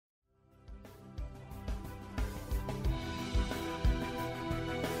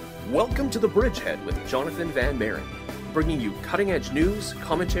Welcome to The Bridgehead with Jonathon Van Maren, bringing you cutting-edge news,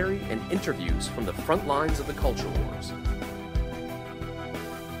 commentary, and interviews from the front lines of the culture wars.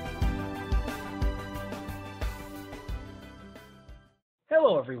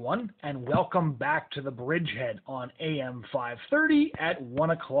 Hello everyone, and welcome back to The Bridgehead on AM 530 at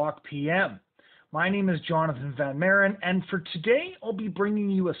 1 o'clock p.m. My name is Jonathon Van Maren, and for today I'll be bringing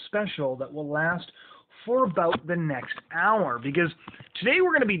you a special that will last for about the next hour, because today we're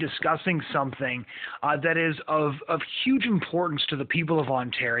going to be discussing something that is of huge importance to the people of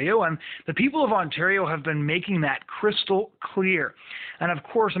Ontario, and the people of Ontario have been making that crystal clear. And of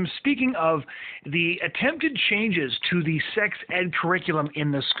course, I'm speaking of the attempted changes to the sex ed curriculum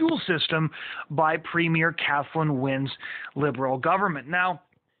in the school system by Premier Kathleen Wynne's Liberal government. Now,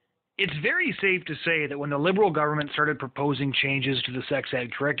 it's very safe to say that when the Liberal government started proposing changes to the sex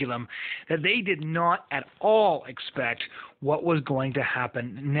ed curriculum, that they did not at all expect what was going to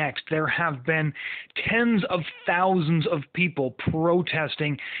happen next. There have been tens of thousands of people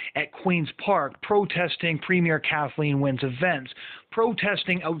protesting at Queen's Park, protesting Premier Kathleen Wynne's events,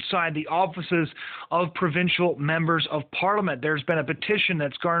 protesting outside the offices of provincial members of parliament. There's been a petition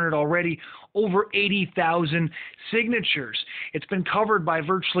that's garnered already over 80,000 signatures. It's been covered by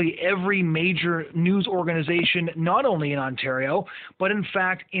virtually every major news organization, not only in Ontario, but in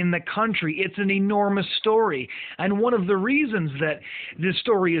fact in the country. It's an enormous story. And one of the reasons that this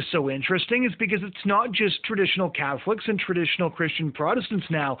story is so interesting is because it's not just traditional Catholics and traditional Christian Protestants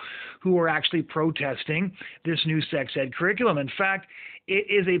now who are actually protesting this new sex ed curriculum. In fact, it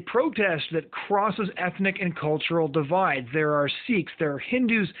is a protest that crosses ethnic and cultural divides. There are Sikhs, there are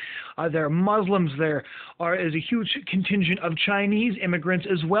Hindus, there are Muslims, there is a huge contingent of Chinese immigrants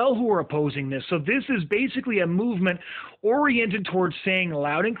as well who are opposing this. So this is basically a movement oriented towards saying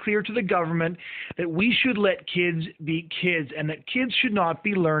loud and clear to the government that we should let kids be kids and that kids should not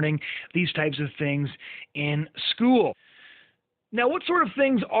be learning these types of things in school. Now, what sort of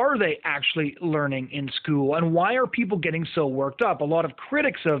things are they actually learning in school, and why are people getting so worked up? A lot of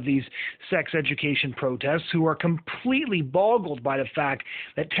critics of these sex education protests who are completely boggled by the fact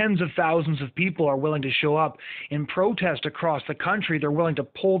that tens of thousands of people are willing to show up in protest across the country. They're willing to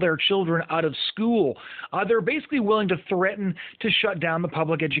pull their children out of school. They're basically willing to threaten to shut down the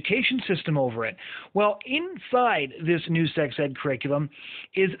public education system over it. Well, inside this new sex ed curriculum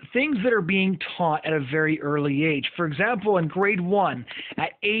is things that are being taught at a very early age. For example, in grade 1,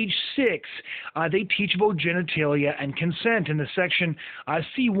 at age 6, they teach about genitalia and consent. In the section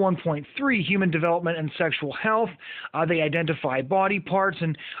C1.3, human development and sexual health, they identify body parts.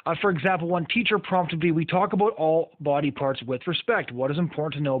 And for example, one teacher prompted me, we talk about all body parts with respect. What is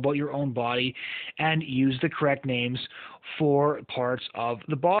important to know about your own body, and use the correct names for parts of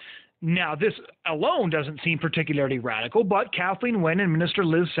the body. Now, this alone doesn't seem particularly radical, but Kathleen Wynne and Minister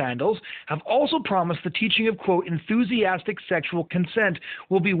Liz Sandals have also promised the teaching of, quote, enthusiastic sexual consent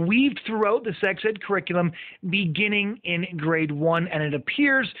will be weaved throughout the sex ed curriculum beginning in grade 1, and it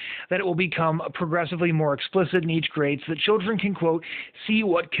appears that it will become progressively more explicit in each grade so that children can, quote, see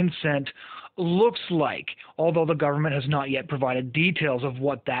what consent looks like, although the government has not yet provided details of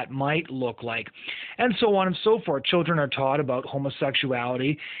what that might look like, and so on and so forth. Children are taught about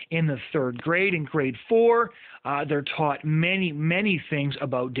homosexuality in the 3rd grade. In grade 4, they're taught many things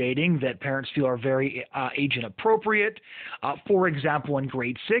about dating that parents feel are very age inappropriate. For example, in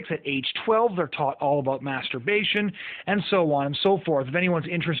grade 6, at age 12, they're taught all about masturbation, and so on and so forth. If anyone's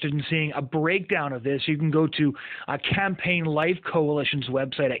interested in seeing a breakdown of this, you can go to Campaign Life Coalition's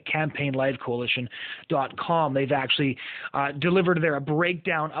website at campaignlifecoalition.com. They've actually delivered there a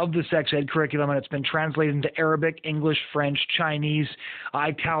breakdown of the sex ed curriculum, and it's been translated into Arabic, English, French, Chinese,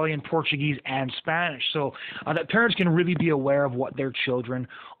 Italian, Portuguese, and Spanish. So that parents can really be aware of what their children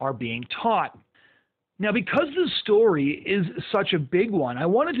are being taught. Now, because this story is such a big one, I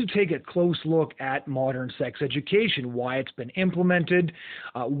wanted to take a close look at modern sex education, why it's been implemented,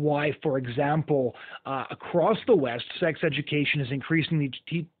 why, for example, across the West, sex education is increasingly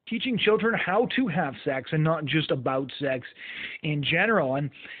teaching children how to have sex and not just about sex in general.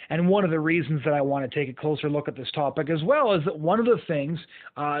 And one of the reasons that I want to take a closer look at this topic as well is that one of the things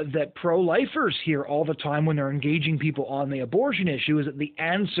that pro-lifers hear all the time when they're engaging people on the abortion issue is that the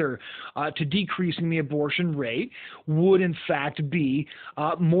answer to decreasing the abortion rate would in fact be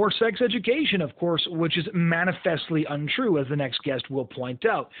more sex education, of course, which is manifestly untrue, as the next guest will point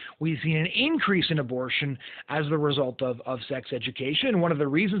out. We've seen an increase in abortion as the result of sex education. One of the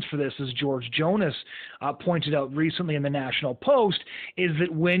reasons reasons for this, as George Jonas pointed out recently in the National Post, is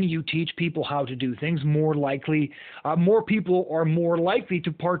that when you teach people how to do things, more people are more likely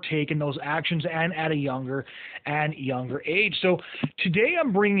to partake in those actions, and at a younger age. So today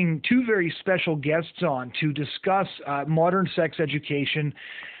I'm bringing two very special guests on to discuss modern sex education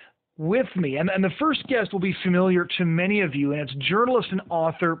with me. And the first guest will be familiar to many of you, and it's journalist and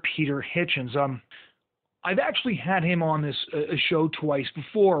author Peter Hitchens. I've actually had him on this show twice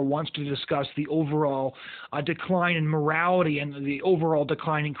before, once to discuss the overall decline in morality and the overall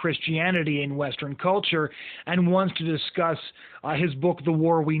decline in Christianity in Western culture, and once to discuss his book, The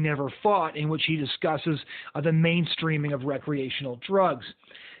War We Never Fought, in which he discusses the mainstreaming of recreational drugs.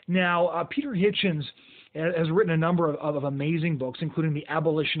 Now, Peter Hitchens has written a number of amazing books, including The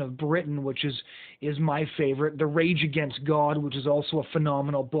Abolition of Britain, which is my favorite, The Rage Against God, which is also a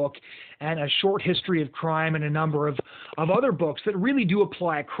phenomenal book, and A Short History of Crime, and a number of other books that really do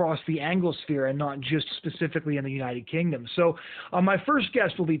apply across the Anglosphere and not just specifically in the United Kingdom. So my first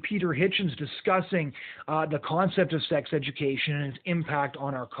guest will be Peter Hitchens, discussing the concept of sex education and its impact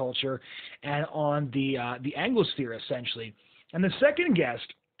on our culture and on the Anglosphere, essentially. And the second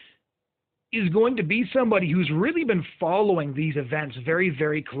guest is going to be somebody who's really been following these events very,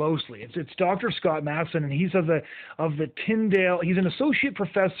 very closely. It's Dr. Scott Masson, and he's of the Tyndale. He's an associate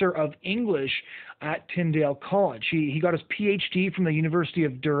professor of English at Tyndale College. He got his PhD from the University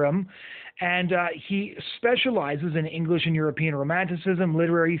of Durham, and he specializes in English and European Romanticism,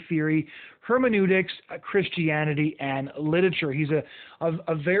 literary theory, hermeneutics, Christianity, and literature. He's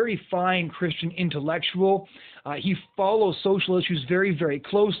a very fine Christian intellectual. He follows social issues very, very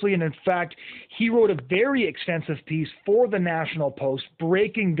closely, and in fact, he wrote a very extensive piece for the National Post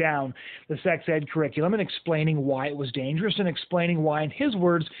breaking down the sex ed curriculum and explaining why it was dangerous, and explaining why, in his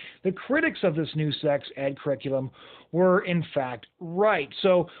words, the critics of this new sex ed curriculum were in fact right.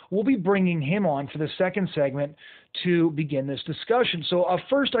 So we'll be bringing him on for the second segment to begin this discussion. So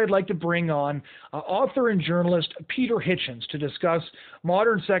first, I'd like to bring on author and journalist Peter Hitchens to discuss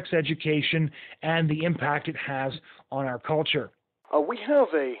modern sex education and the impact it has on our culture. We have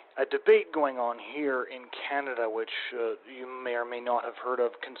a debate going on here in Canada, which you may or may not have heard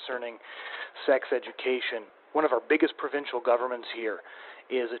of, concerning sex education. One of our biggest provincial governments here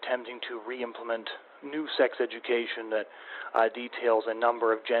is attempting to re-implement new sex education that details a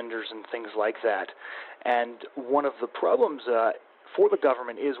number of genders and things like that. And one of the problems for the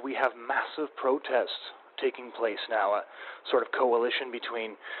government is we have massive protests taking place now, a sort of coalition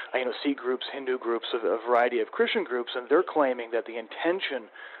between Sikh groups, Hindu groups, a variety of Christian groups, and they're claiming that the intention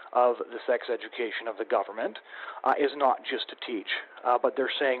of the sex education of the government is not just to teach, but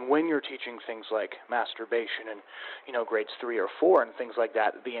they're saying when you're teaching things like masturbation in grades 3 or 4 and things like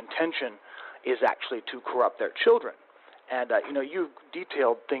that, the intention is actually to corrupt their children. And, you've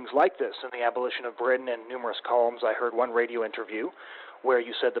detailed things like this in The Abolition of Britain in numerous columns. I heard one radio interview where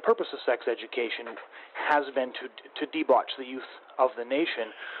you said the purpose of sex education has been to debauch the youth of the nation.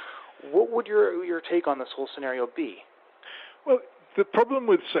 What would your take on this whole scenario be? Well, the problem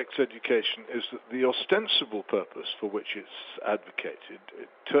with sex education is that the ostensible purpose for which it's advocated, it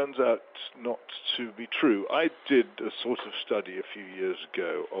turns out not to be true. I did a sort of study a few years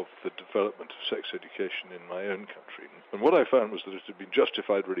ago of the development of sex education in my own country. And what I found was that it had been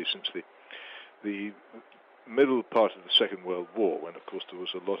justified really since the middle part of the Second World War, when, of course, there was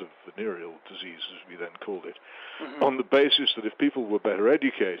a lot of venereal disease, as we then called it, on the basis that if people were better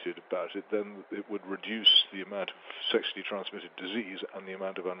educated about it, then it would reduce the amount of sexually transmitted disease and the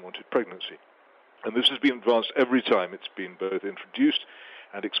amount of unwanted pregnancy. And this has been advanced every time it's been both introduced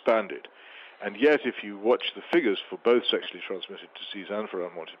and expanded. And yet, if you watch the figures for both sexually transmitted disease and for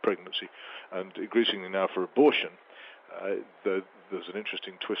unwanted pregnancy, and increasingly now for abortion, there's an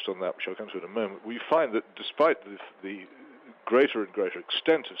interesting twist on that, which I'll come to in a moment. We find that despite the greater and greater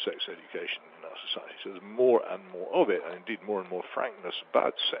extent of sex education in our society, so there's more and more of it, and indeed more and more frankness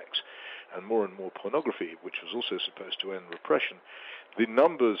about sex, and more pornography, which was also supposed to end repression, the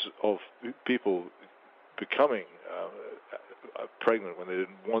numbers of people becoming pregnant when they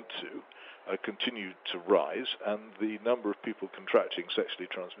didn't want to continued to rise, and the number of people contracting sexually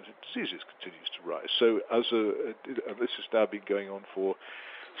transmitted diseases continues to rise. So and this has now been going on for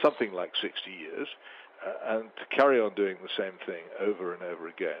something like 60 years, and to carry on doing the same thing over and over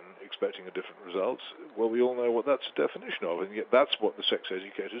again, expecting a different result, well, we all know what that's a definition of, and yet that's what the sex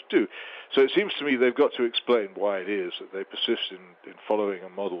educators do. So it seems to me they've got to explain why it is that they persist in following a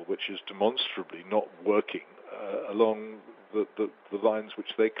model which is demonstrably not working along the lines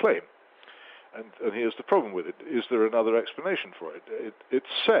which they claim. And here's the problem with it. Is there another explanation for it? It's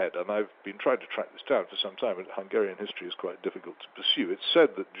said, and I've been trying to track this down for some time, and Hungarian history is quite difficult to pursue. It's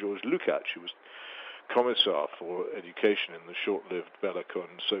said that George Lukács, who was Commissar for Education in the short-lived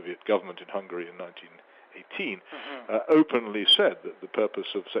Bela-Kun Soviet government in Hungary in 1918, openly said that the purpose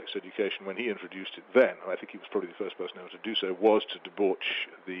of sex education, when he introduced it then, and I think he was probably the first person ever to do so, was to debauch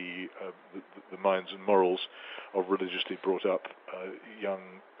the minds and morals of religiously brought up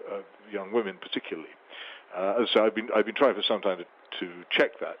young women, particularly. So I've been trying for some time to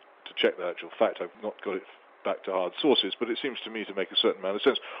check the actual fact. I've not got it back to hard sources, but it seems to me to make a certain amount of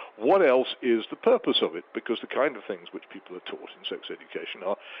sense. What else is the purpose of it? Because the kind of things which people are taught in sex education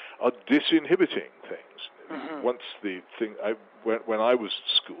are disinhibiting things. Once the thing, when I was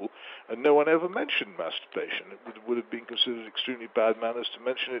at school, and no one ever mentioned masturbation. It would have been considered extremely bad manners to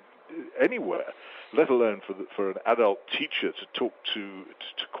mention it anywhere, let alone for an adult teacher to talk to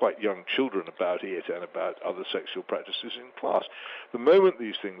quite young children about it and about other sexual practices in class. The moment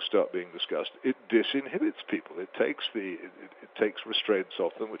these things start being discussed, it disinhibits people. It takes restraints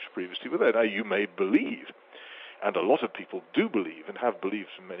off them which previously were there. Now, you may believe, and a lot of people do believe and have believed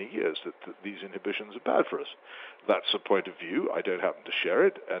for many years, that these inhibitions are bad for us. That's a point of view. I don't happen to share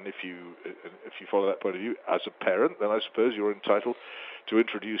it, and if you follow that point of view as a parent, then I suppose you're entitled to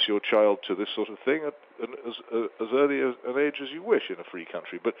introduce your child to this sort of thing at as early an age as you wish in a free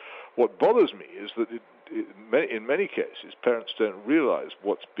country. But what bothers me is that in many cases, parents don't realize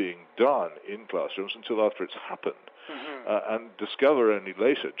what's being done in classrooms until after it's happened. And discover only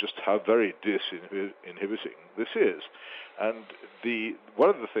later just how very disinhibiting this is. And one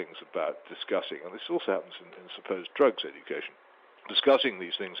of the things about discussing, and this also happens in supposed drugs education, discussing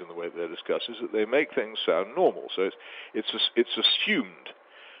these things in the way they're discussed, is that they make things sound normal. So it's assumed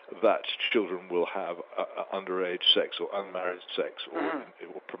that children will have underage sex or unmarried sex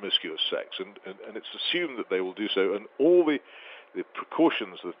or promiscuous sex, and it's assumed that they will do so, and all the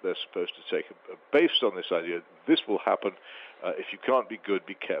precautions that they're supposed to take are based on this idea. This will happen. If you can't be good,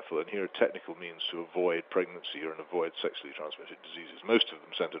 be careful. And here are technical means to avoid pregnancy and avoid sexually transmitted diseases, most of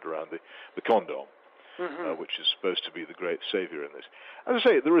them centered around the condom, which is supposed to be the great savior in this. As I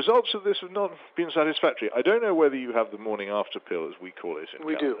say, the results of this have not been satisfactory. I don't know whether you have the morning after pill, as we call it in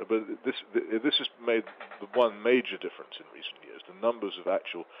Canada, but this has made the one major difference in recent years. The numbers of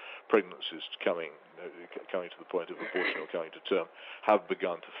actual pregnancies coming to the point of abortion or coming to term have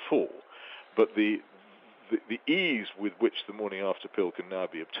begun to fall. But the ease with which the morning after pill can now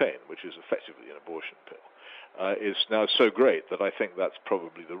be obtained, which is effectively an abortion pill, is now so great that I think that's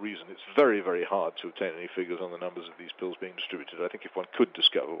probably the reason. It's very, very hard to obtain any figures on the numbers of these pills being distributed. I think if one could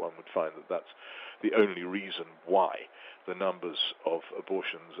discover, one would find that that's the only reason why the numbers of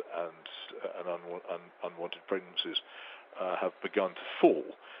abortions and unwanted pregnancies have begun to fall.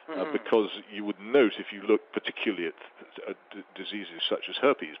 Because you would note, if you look particularly at diseases such as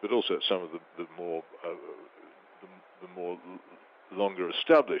herpes, but also at some of the more longer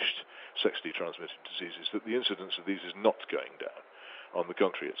established sexually transmitted diseases, that the incidence of these is not going down. On the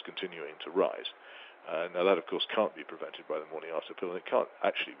contrary, it's continuing to rise. Now that, of course, can't be prevented by the morning after pill, and it can't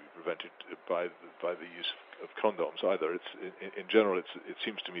actually be prevented by the use of condoms either. In general, it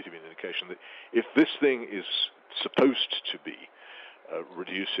seems to me to be an indication that if this thing is supposed to be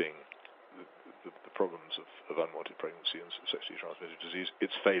reducing the problems of unwanted pregnancy and sexually transmitted disease,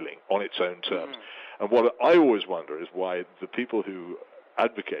 it's failing on its own terms. And what I always wonder is why the people who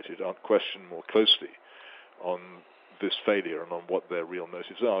advocate it aren't questioned more closely on this failure and on what their real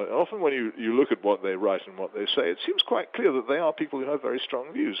motives are. And often when you look at what they write and what they say, it seems quite clear that they are people who have very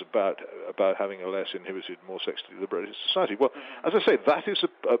strong views about having a less inhibited, more sexually liberated society. Well, as I say, that is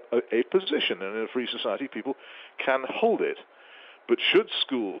a position, and in a free society, people can hold it. But should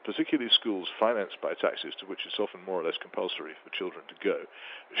schools, particularly schools financed by taxes, to which it's often more or less compulsory for children to go,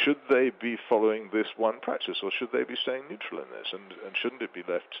 should they be following this one practice, or should they be staying neutral in this? And shouldn't it be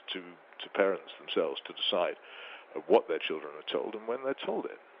left to parents themselves to decide what their children are told and when they're told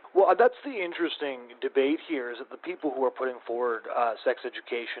it? Well, that's the interesting debate here, is that the people who are putting forward sex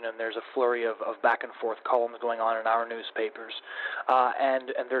education, and there's a flurry of back and forth columns going on in our newspapers,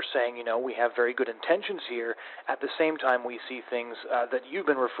 and they're saying, we have very good intentions here. At the same time, we see things that you've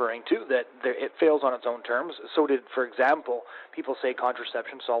been referring to, that it fails on its own terms. So did, for example, people say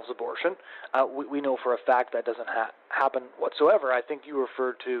contraception solves abortion. We know for a fact that doesn't happen whatsoever. I think you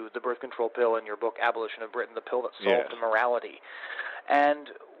referred to the birth control pill in your book, Abolition of Britain, the pill that solved immorality. And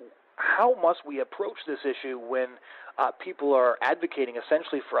how must we approach this issue when people are advocating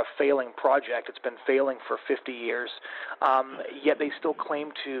essentially for a failing project? It's been failing for 50 years, yet they still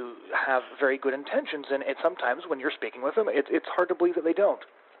claim to have very good intentions, and sometimes when you're speaking with them, it's hard to believe that they don't.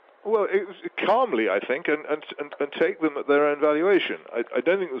 Well, calmly, I think, and take them at their own valuation. I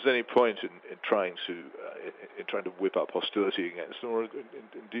don't think there's any point in trying to whip up hostility against them, or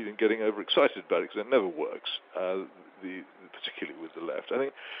indeed in getting overexcited about it, because it never works. Particularly with the left, I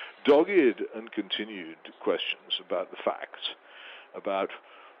think dogged and continued questions about the facts, about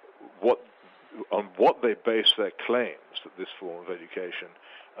on what they base their claims that this form of education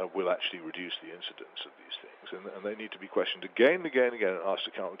will actually reduce the incidence of these things. And they need to be questioned again and again and again and asked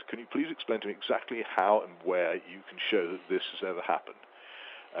accountable. Can you please explain to me exactly how and where you can show that this has ever happened?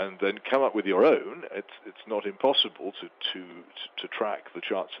 And then come up with your own. It's not impossible to track the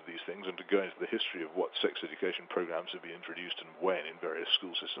charts of these things and to go into the history of what sex education programs have been introduced and when in various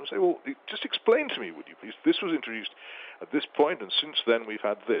school systems. Say, well, just explain to me, would you please? This was introduced at this point, and since then we've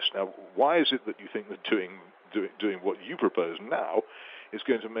had this. Now, why is it that you think that doing what you propose now is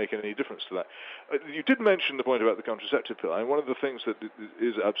going to make any difference to that? You did mention the point about the contraceptive pill, and one of the things that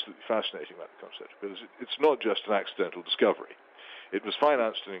is absolutely fascinating about the contraceptive pill is it's not just an accidental discovery. It was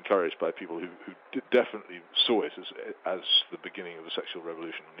financed and encouraged by people who definitely saw it as the beginning of the sexual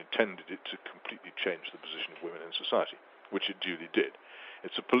revolution and intended it to completely change the position of women in society, which it duly did.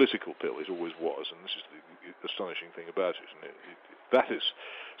 It's a political pill, it always was, and this is the astonishing thing about it. And that is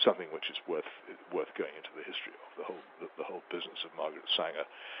something which is worth going into the history of, the whole business of Margaret Sanger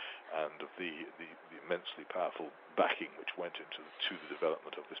and of the immensely powerful backing which went into the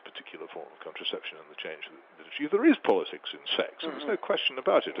development of this particular form of contraception and the change that achieved. There is politics in sex, and there's no question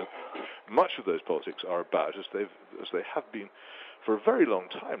about it. And much of those politics are about, as they have been for a very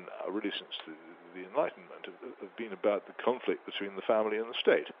long time now, really since the Enlightenment, have been about the conflict between the family and the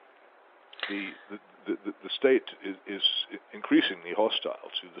state. The state is increasingly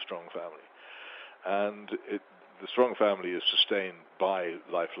hostile to the strong family, and the strong family is sustained by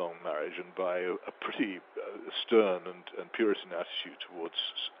lifelong marriage and by a pretty stern and Puritan attitude towards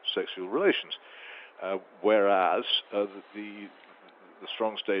sexual relations, whereas the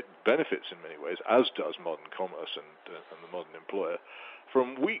strong state benefits in many ways, as does modern commerce and the modern employer,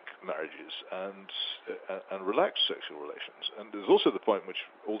 from weak marriages and relaxed sexual relations. And there's also the point which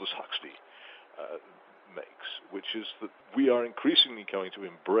Aldous Huxley makes, which is that we are increasingly coming to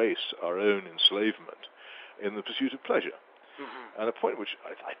embrace our own enslavement in the pursuit of pleasure. Mm-hmm. And a point which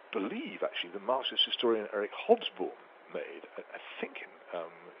I believe, actually, the Marxist historian Eric Hobsbawm made, I think in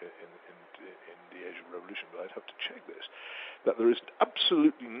the Age of Revolution, but I'd have to check this, that there is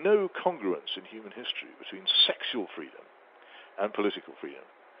absolutely no congruence in human history between sexual freedom and political freedom.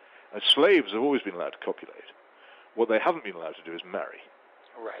 And slaves have always been allowed to copulate. What they haven't been allowed to do is marry.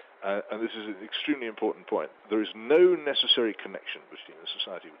 Right. And this is an extremely important point. There is no necessary connection between a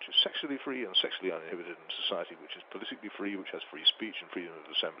society which is sexually free and sexually uninhibited and a society which is politically free, which has free speech and freedom of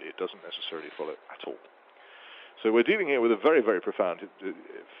assembly. It doesn't necessarily follow at all. So we're dealing here with a very, very profound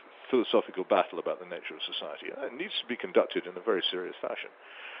philosophical battle about the nature of society. And it needs to be conducted in a very serious fashion.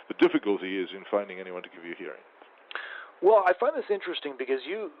 The difficulty is in finding anyone to give you a hearing. Well, I find this interesting because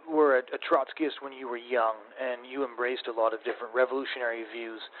you were a Trotskyist when you were young, and you embraced a lot of different revolutionary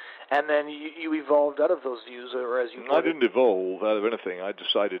views, and then you evolved out of those views, or as you put it. I didn't evolve out of anything. I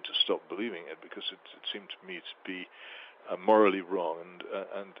decided to stop believing it because it seemed to me to be morally wrong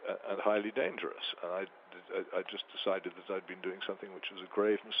and highly dangerous. And I just decided that I'd been doing something which was a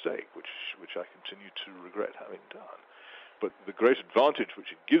grave mistake, which I continue to regret having done. But the great advantage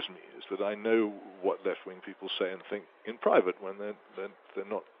which it gives me is that I know what left-wing people say and think in private when they're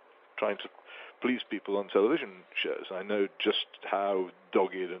not trying to please people on television shows. I know just how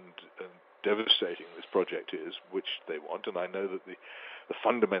dogged and devastating this project is, which they want, and I know that the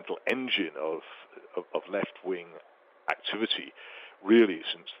fundamental engine of left-wing activity really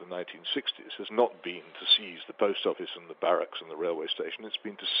since the 1960s has not been to seize the post office and the barracks and the railway station. It's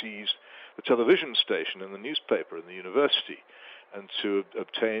been to seize the television station and the newspaper and the university, and to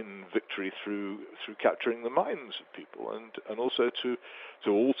obtain victory through capturing the minds of people, and also to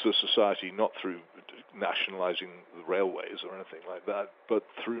alter society not through nationalizing the railways or anything like that, but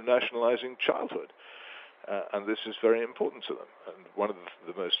through nationalizing childhood. And this is very important to them. And one of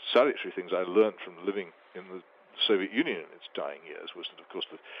the most salutary things I learned from living in the Soviet Union in its dying years was that, of course,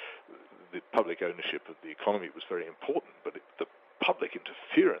 the public ownership of the economy was very important, but the public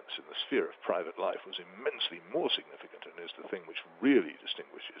interference in the sphere of private life was immensely more significant, and is the thing which really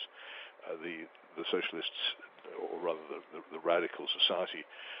distinguishes the socialists, or rather the radical society,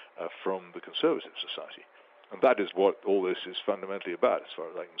 from the conservative society. And that is what all this is fundamentally about, as far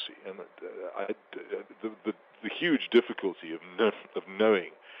as I can see. And the huge difficulty of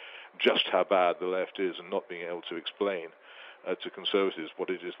knowing just how bad the left is and not being able to explain to conservatives what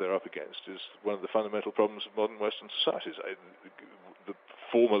it is they're up against is one of the fundamental problems of modern Western societies. The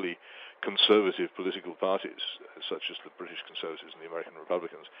formerly conservative political parties, such as the British Conservatives and the American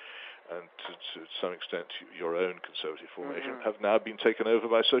Republicans, and to some extent your own conservative formation, have now been taken over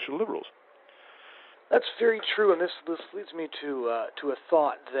by social liberals. That's very true, and this leads me to a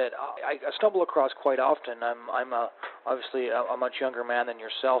thought that I stumble across quite often. I'm obviously a much younger man than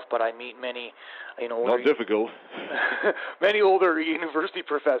yourself, but I meet many, older, not difficult, many older university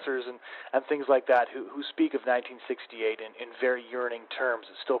professors and things like that who speak of 1968 in very yearning terms.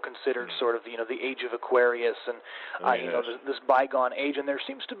 It's still considered sort of the age of Aquarius and this bygone age, and there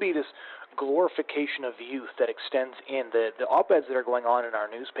seems to be this glorification of youth that extends in the op-eds that are going on in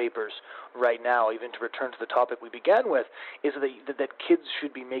our newspapers right now. Even to return to the topic we began with, is that kids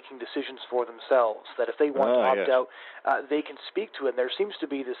should be making decisions for themselves, that if they want to opt out, they can speak to it. And there seems to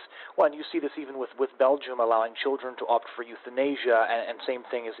be this, and you see this even with Belgium allowing children to opt for euthanasia, and same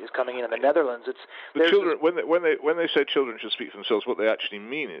thing is coming in the Netherlands. The children, when they say children should speak for themselves, what they actually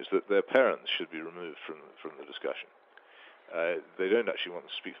mean is that their parents should be removed from the discussion. They don't actually want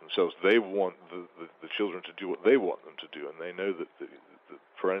to speak for themselves. They want the children to do what they want them to do, and they know that the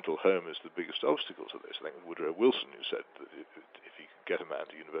parental home is the biggest obstacle to this. I think Woodrow Wilson, who said that if he could get a man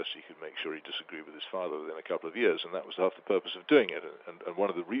to university, he could make sure he disagreed with his father within a couple of years, and that was half the purpose of doing it. And one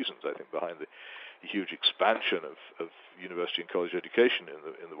of the reasons, I think, behind the huge expansion of university and college education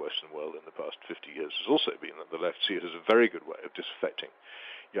in the Western world in the past 50 years has also been that the left see it as a very good way of disaffecting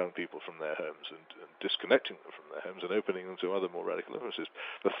young people from their homes and disconnecting them from their homes and opening them to other more radical influences.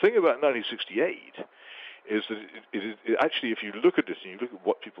 The thing about 1968 is that it actually, if you look at it and you look at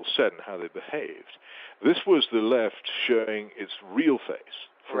what people said and how they behaved, this was the left showing its real face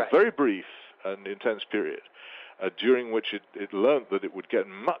for a very brief and intense period, during which it learned that it would get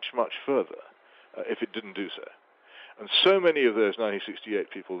much, much further if it didn't do so. And so many of those 1968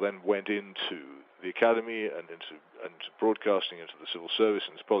 people then went into the academy and into broadcasting, into the civil service,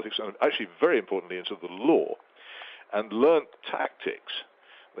 into politics, and actually, very importantly, into the law, and learned tactics.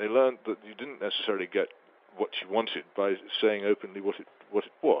 They learned that you didn't necessarily get what you wanted by saying openly what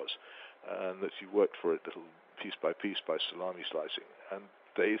it was, and that you worked for it little piece by piece by salami slicing, and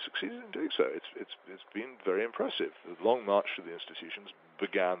they succeeded in doing so. It's been very impressive. The long march through the institutions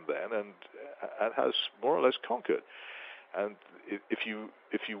began then and has more or less conquered. And if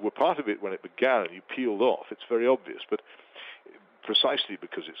you were part of it when it began and you peeled off, it's very obvious. But precisely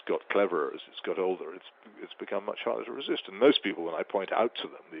because it's got cleverer as it's got older, it's become much harder to resist. And most people, when I point out to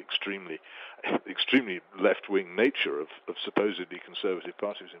them the extremely left-wing nature of supposedly conservative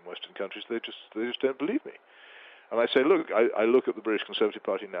parties in Western countries, they just don't believe me. And I say, look, I look at the British Conservative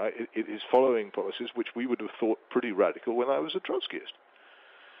Party now. It is following policies which we would have thought pretty radical when I was a Trotskyist.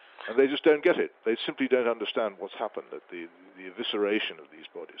 And they just don't get it. They simply don't understand what's happened, that the evisceration of these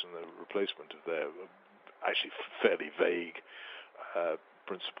bodies and the replacement of their actually fairly vague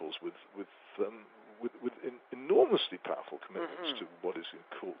principles with enormously powerful commitments to what is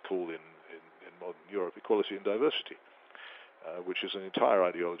called in modern Europe equality and diversity, which is an entire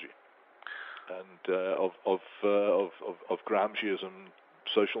ideology, and of Gramsciism,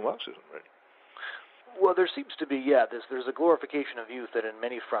 social Marxism, really. Well, there seems to be, there's a glorification of youth that in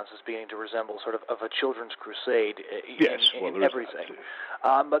many fronts is beginning to resemble sort of a children's crusade in everything.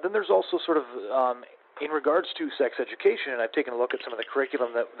 But then there's also sort of, in regards to sex education, and I've taken a look at some of the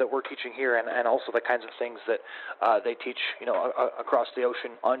curriculum that we're teaching here and also the kinds of things that they teach, across the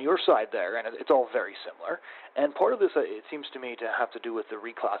ocean on your side there, and it's all very similar. And part of this, it seems to me, to have to do with the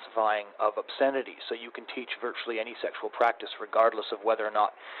reclassifying of obscenity. So you can teach virtually any sexual practice regardless of whether or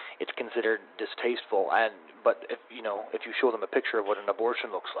not it's considered distasteful. But if you show them a picture of what an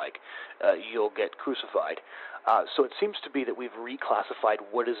abortion looks like, you'll get crucified. So it seems to be that we've reclassified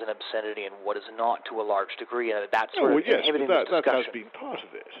what is an obscenity and what is not to a large degree, and that's sort of inhibiting this discussion. That has been part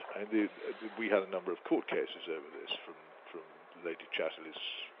of it. We had a number of court cases over this, from Lady Chatterley's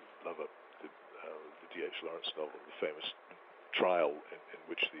lover, the D.H. Lawrence novel, the famous trial in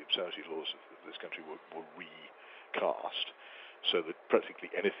which the obscenity laws of this country were recast, so that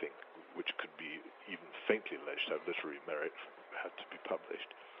practically anything which could be even faintly alleged to have literary merit had to be published.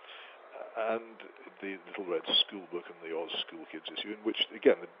 And the Little Red School Book and the Oz School Kids issue, in which,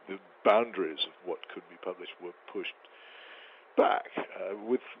 again, the boundaries of what could be published were pushed back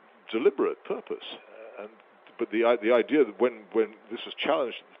with deliberate purpose. But the idea that when this was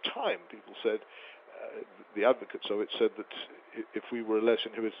challenged at the time, people said, the advocates of it said that if we were a less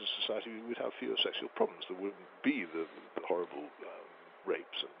inhibited society, we would have fewer sexual problems. There wouldn't be the horrible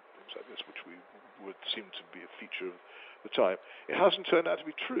rapes and things like this, which would seem to be a feature of the time. It hasn't turned out to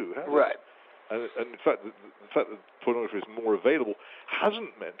be true, has it? Right. And in fact, the fact that pornography is more available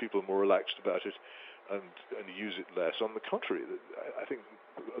hasn't meant people are more relaxed about it. and use it less. On the contrary, I think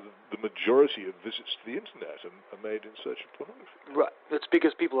the majority of visits to the internet are made in search of pornography. Right. It's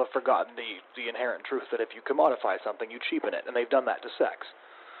because people have forgotten the inherent truth that if you commodify something, you cheapen it, and they've done that to sex.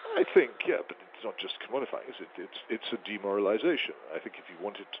 I think, yeah, but it's not just commodifying, is it? It's a demoralization. I think if you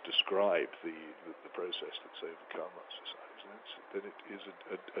wanted to describe the process that's overcome our societies, then it is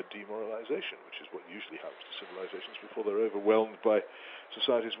a demoralization, which is what usually happens to civilizations before they're overwhelmed by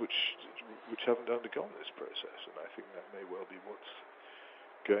societies which haven't undergone this process. And I think that may well be what's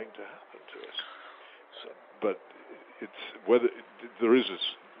going to happen to us. But it's whether there is this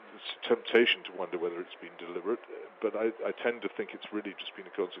temptation to wonder whether it's been deliberate, but I tend to think it's really just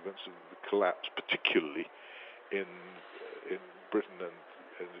been a consequence of the collapse, particularly in Britain and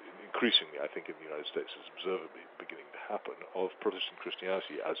increasingly, I think, in the United States, is observably beginning to happen, of Protestant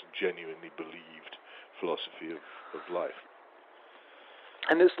Christianity as a genuinely believed philosophy of life.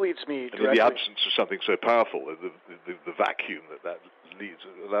 And this leads me directly... And in the absence of something so powerful, the vacuum that leads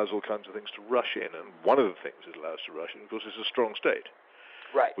allows all kinds of things to rush in. And one of the things it allows to rush in, of course, is a strong state.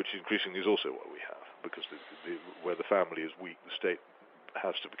 Right. Which increasingly is also what we have, because where the family is weak, the state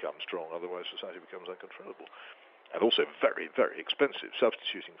has to become strong, otherwise society becomes uncontrollable. And also very, very expensive.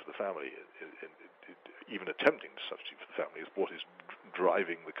 Substituting for the family, even attempting to substitute for the family, is what is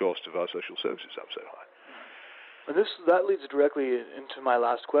driving the cost of our social services up so high. And that leads directly into my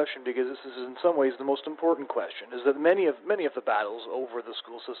last question, because this is in some ways the most important question, is that many of the battles over the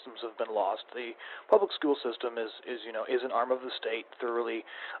school systems have been lost. The public school system is an arm of the state, thoroughly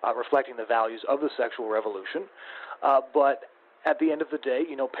reflecting the values of the sexual revolution. But at the end of the day,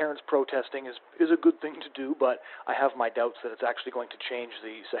 parents protesting is a good thing to do, but I have my doubts that it's actually going to change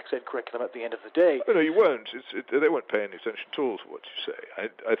the sex ed curriculum at the end of the day. No, you won't. They won't pay any attention at all to what you say.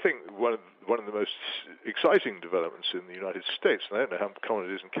 I think one of the most exciting developments in the United States, and I don't know how common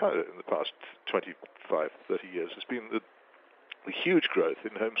it is in Canada in the past 25, 30 years, has been the huge growth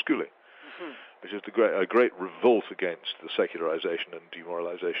in homeschooling. Mm-hmm. Which is a great revolt against the secularization and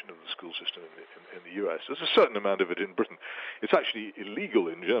demoralization of the school system in the U.S. There's a certain amount of it in Britain. It's actually illegal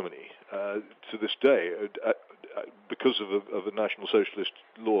in Germany to this day because of a National Socialist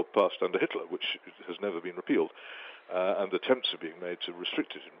law passed under Hitler, which has never been repealed. And attempts are being made to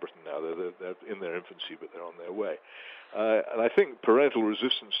restrict it in Britain now. They're in their infancy, but they're on their way. And I think parental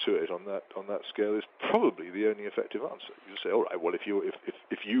resistance to it on that scale is probably the only effective answer. You say, all right, well, if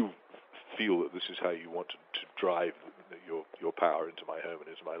you feel that this is how you want to drive your power into my home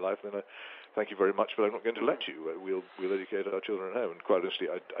and into my life, then thank you very much, but I'm not going to let you. We'll educate our children at home. And quite honestly,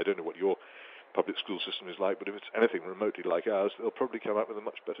 I don't know what your public school system is like, but if it's anything remotely like ours, they'll probably come up with a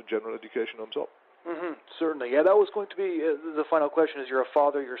much better general education on top. Mm-hmm, certainly. Yeah, that was going to be the final question. Is you're a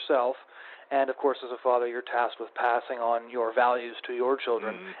father yourself, and of course as a father you're tasked with passing on your values to your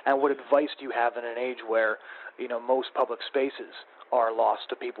children. Mm-hmm. And what advice do you have in an age where most public spaces are lost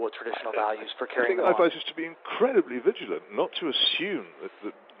to people with traditional values for carrying them on? I think my advice is to be incredibly vigilant, not to assume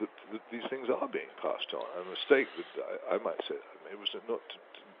that these things are being passed on. A mistake that I might say it was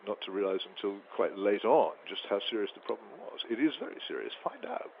not to realize until quite late on just how serious the problem was. It is very serious. Find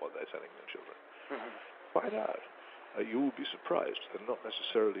out what they're telling their children. Mm-hmm. Find out. You will be surprised, and not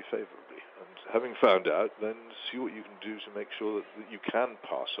necessarily favorably. And having found out, then see what you can do to make sure that you can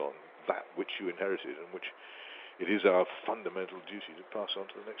pass on that which you inherited and which it is our fundamental duty to pass on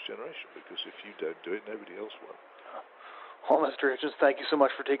to the next generation, because if you don't do it, nobody else will. Well, Mr. Hitchens, thank you so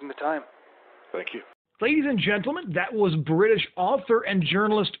much for taking the time. Thank you. Ladies and gentlemen, that was British author and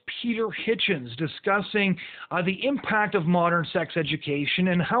journalist Peter Hitchens discussing the impact of modern sex education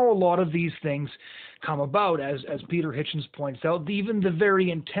and how a lot of these things come about. As Peter Hitchens points out, even the very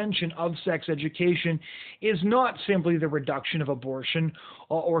intention of sex education is not simply the reduction of abortion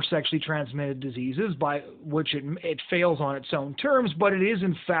or sexually transmitted diseases, by which it fails on its own terms, but it is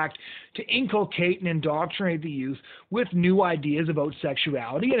in fact to inculcate and indoctrinate the youth with new ideas about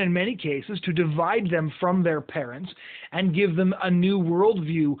sexuality, and in many cases to divide them from their parents and give them a new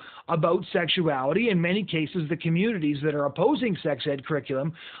worldview about sexuality. In many cases, the communities that are opposing sex ed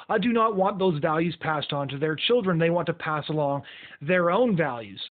curriculum do not want those values passed on to their children. They want to pass along their own values.